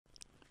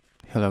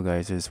Hello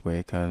guys, it's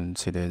Wicckk and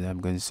today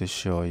I'm going to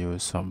show you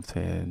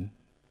something.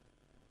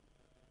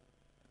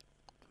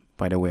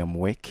 By the way, I'm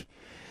Wicckk.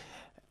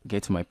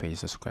 Get to my page,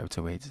 subscribe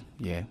to it.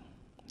 Yeah,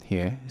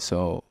 here.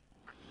 So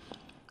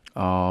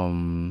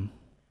um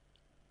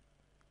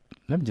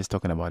let me just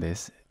talking about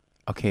this.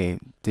 Okay,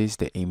 this is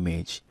the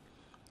image.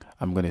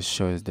 I'm gonna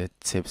show you the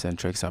tips and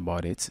tricks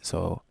about it.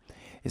 So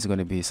it's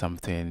gonna be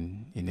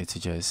something you need to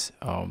just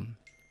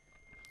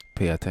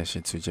pay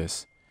attention to,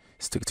 just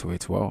stick to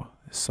it well.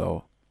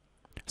 So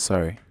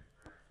sorry.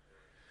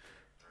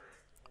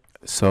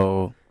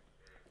 So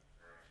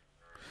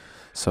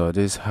so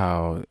this is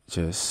how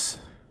just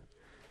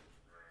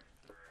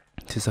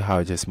this is how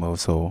it just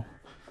moves. So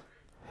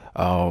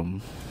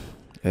um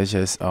let's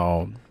just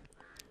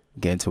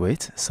get into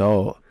it.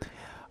 So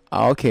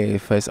okay,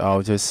 first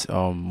I'll just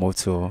move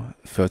to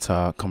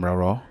filter camera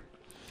raw.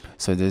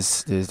 So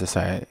this is the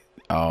side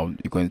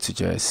you're going to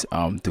just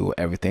do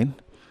everything.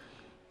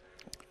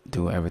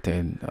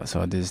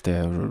 So this is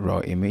the raw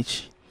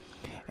image,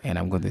 and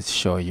I'm going to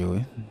show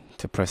you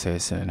the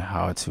process and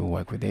how to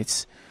work with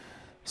it.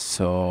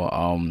 So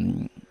I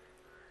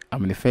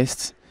mean,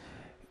 first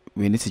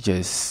we need to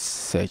just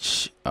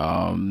search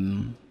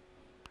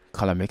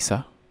color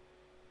mixer,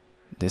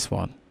 this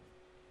one.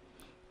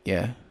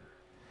 Yeah.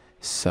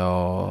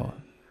 So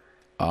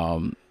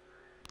um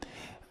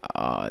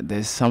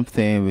there's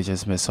something we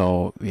just missed,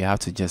 so we have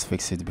to just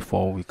fix it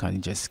before we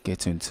can just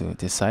get into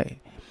this side.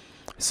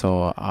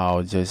 So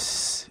I'll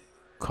just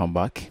come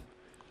back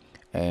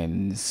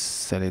and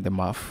select the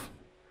map.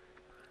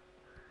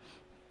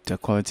 The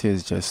quality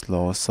is just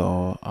low,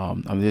 so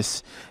I'm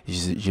just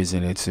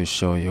using it to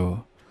show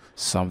you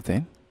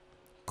something.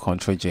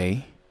 Ctrl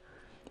J,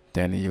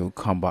 then you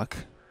come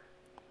back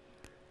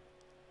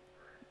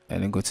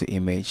and then go to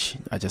image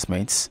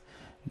adjustments,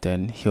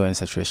 then hue and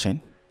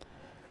saturation,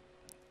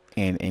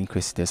 and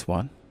increase this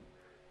one.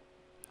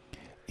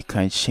 You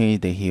can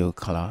change the hue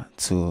color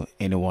to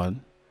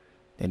anyone,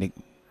 then it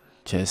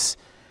just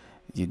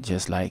you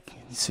just like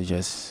to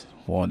just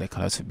want the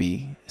color to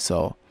be.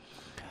 So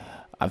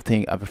I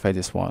think I prefer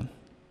this one.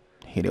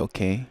 Hit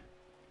OK,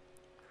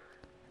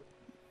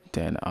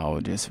 then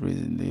I'll just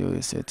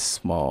reduce it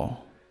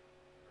small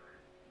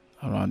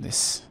around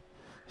this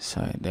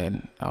side,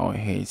 then I'll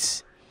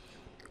hit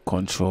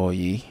Control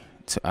E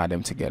to add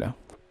them together.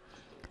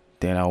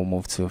 Then I'll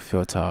move to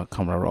filter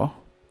camera raw.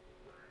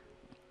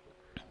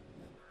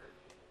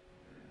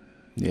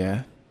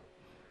 Yeah.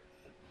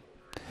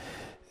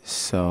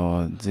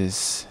 So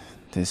this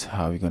is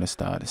how we're gonna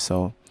start.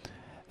 So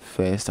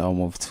first I'll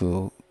move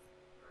to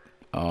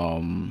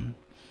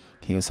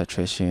hue,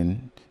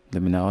 saturation,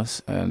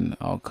 luminance, and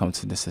I'll come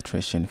to the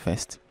saturation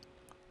first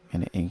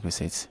and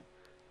increase it,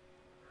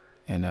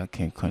 and I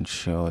can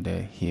control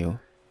the hue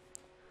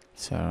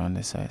to around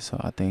the side. So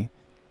I think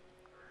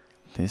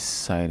this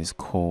side is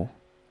cool.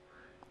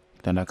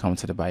 Then I come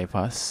to the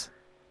bypass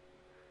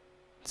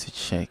to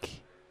check.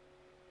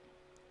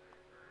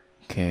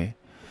 Okay,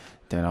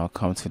 then I'll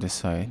come to the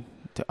side,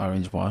 the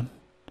orange one,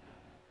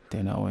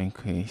 then I'll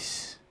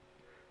increase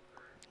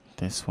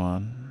this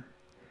one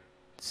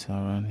to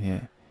around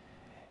here.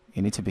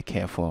 You need to be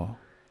careful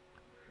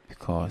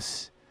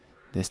because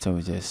this time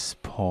will just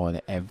spoil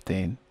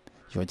everything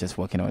you're just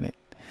working on it.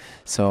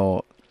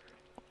 So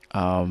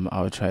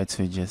I'll try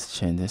to just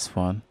change this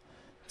one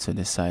to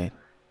the side,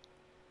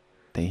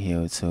 the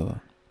hue to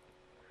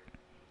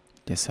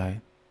this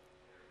side.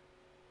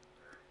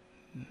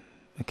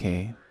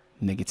 Okay,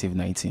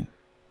 -19.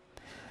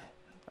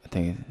 I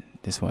think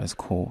this one is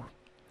cool.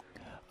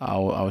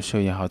 I'll show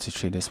you how to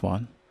treat this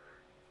one.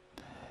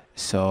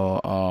 So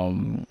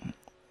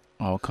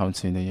I'll come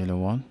to the yellow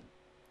one,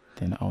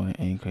 then I'll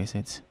increase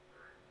it.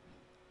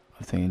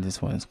 I think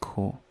this one is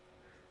cool.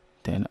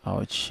 Then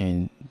I'll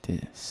change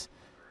this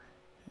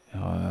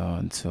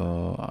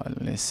to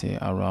let's say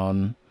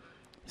around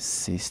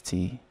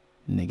 60,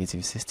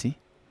 -60.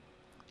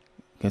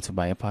 Go to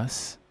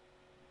bypass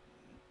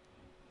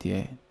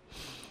there.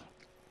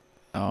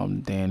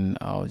 Then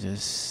I'll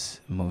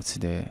just move to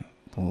the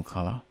blue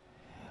color.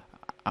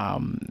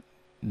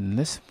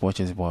 Let's watch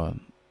this one.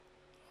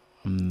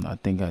 I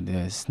think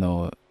there's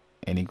no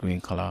any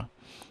green color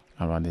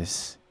around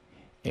this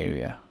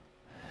area,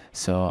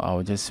 so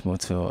I'll just move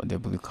to the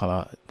blue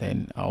color,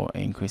 then I'll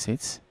increase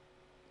it.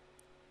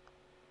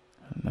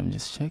 Let me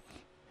just check.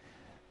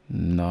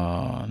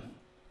 No,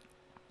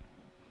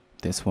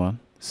 this one,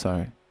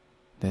 sorry,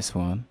 this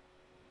one.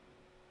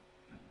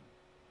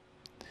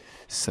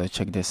 So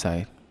check this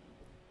side.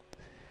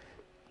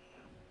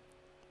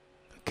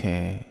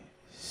 Okay,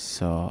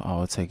 so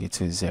I'll take it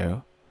to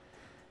 0,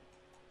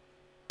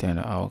 then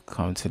I'll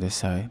come to the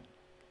side,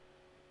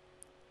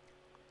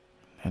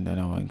 and then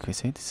I'll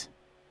increase it,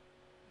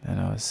 then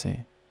I'll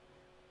see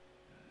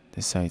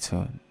this side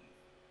to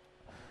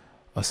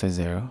also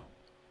 0,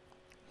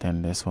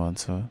 then this one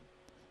to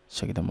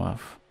check them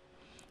off,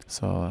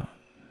 so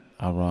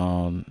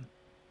around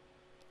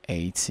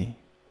 80.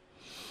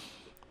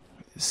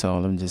 So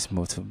let me just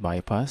move to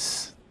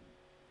bypass.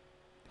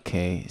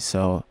 Okay,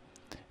 so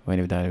when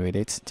you're done with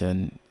it,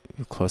 then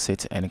you close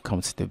it and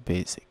come to the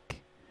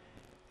basic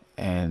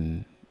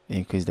and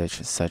increase the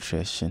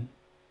saturation,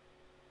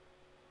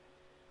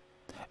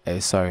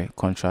 sorry,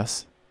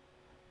 contrast.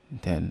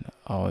 Then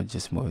I'll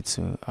just move it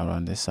to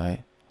around the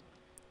side,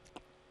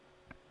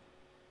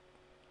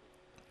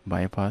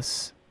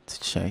 bypass to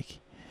check.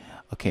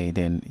 Okay,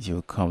 then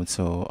you come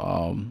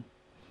to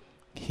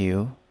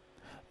hue,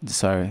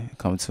 sorry,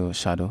 come to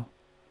shadow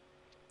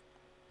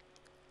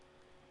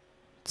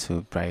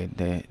to bright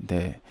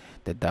the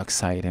dark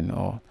side and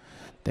all.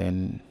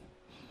 Then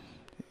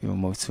you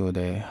move to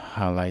the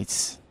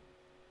highlights.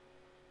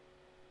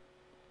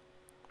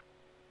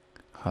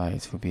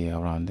 Highlights will be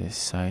around this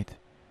side.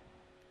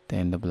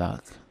 Then the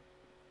black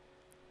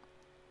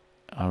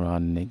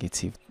around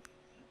negative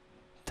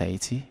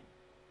 30.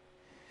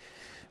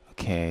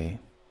 Okay,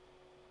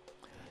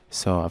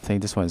 so I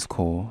think this one is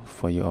cool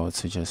for you all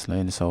to just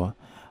learn. So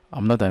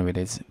I'm not done with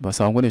it, but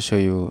so I'm going to show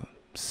you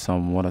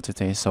some one or two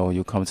things. So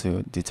you come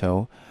to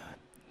detail,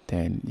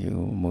 then you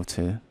move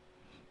to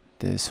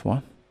this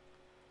one,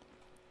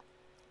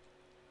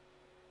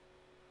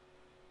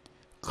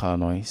 color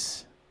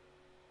noise.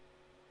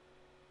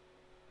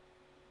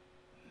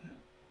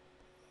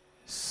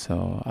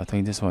 So I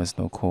think this one is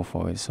not cool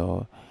for it,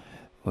 so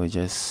we'll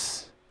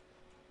just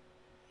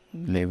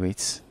leave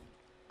it,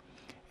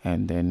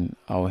 and then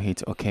I'll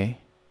hit OK.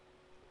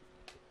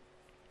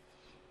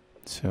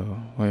 So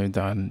when you're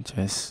done,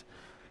 just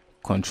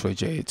Ctrl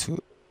J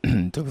to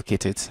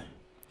duplicate it.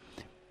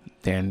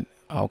 Then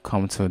I'll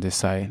come to the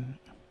side,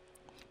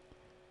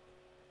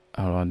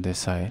 around this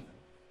side.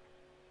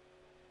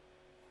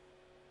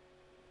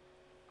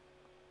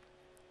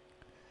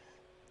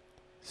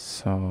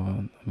 So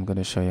I'm going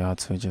to show you how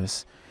to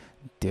just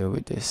deal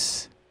with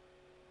this.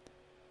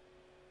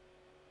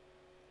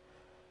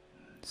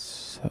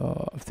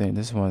 So I think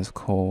this one is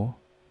cool.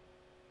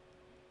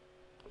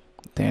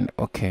 Then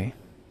OK.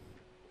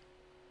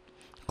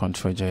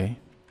 Ctrl J.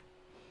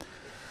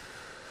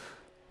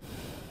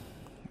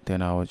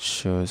 Then I would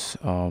choose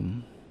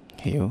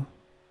hue.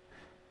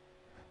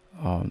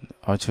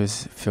 I'll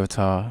choose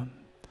filter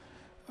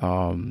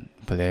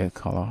black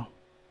color.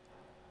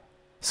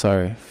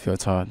 Sorry,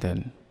 filter,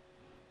 then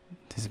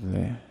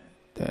display,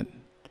 then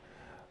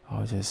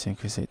I'll just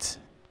increase it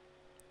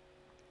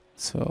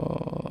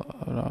so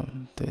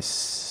around this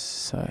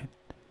side.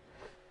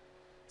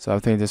 So I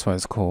think this one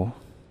is cool.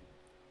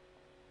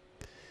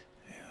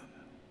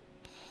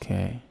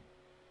 Okay,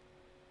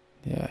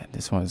 yeah,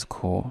 this one is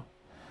cool.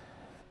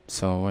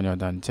 So when you're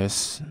done,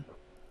 just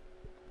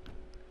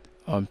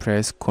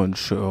press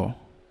Ctrl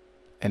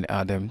and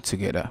add them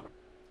together.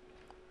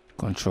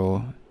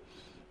 Ctrl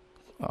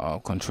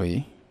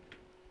E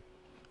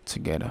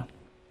together.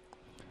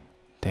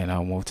 Then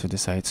I'll move to the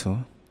side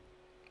too.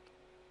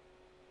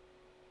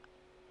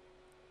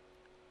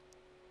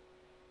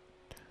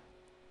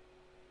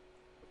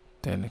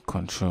 Then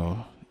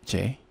Ctrl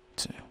J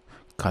to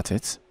cut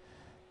it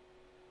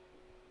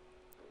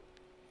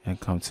and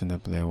come to the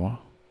blue one.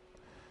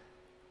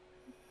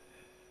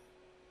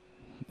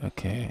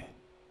 Okay,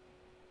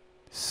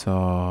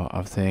 so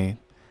I think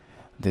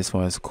this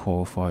one is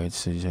cool for it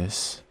to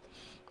just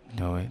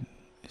know it.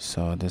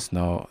 So this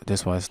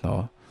one is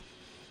no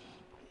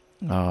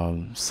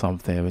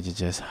something which you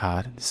just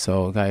had.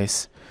 So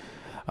guys,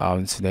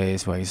 today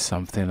is why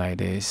something like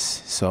this.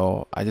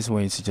 So I just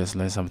want you to just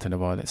learn something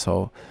about it.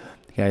 So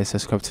guys,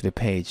 subscribe to the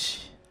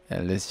page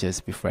and let's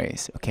just be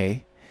friends.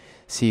 Okay,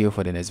 see you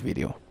for the next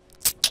video.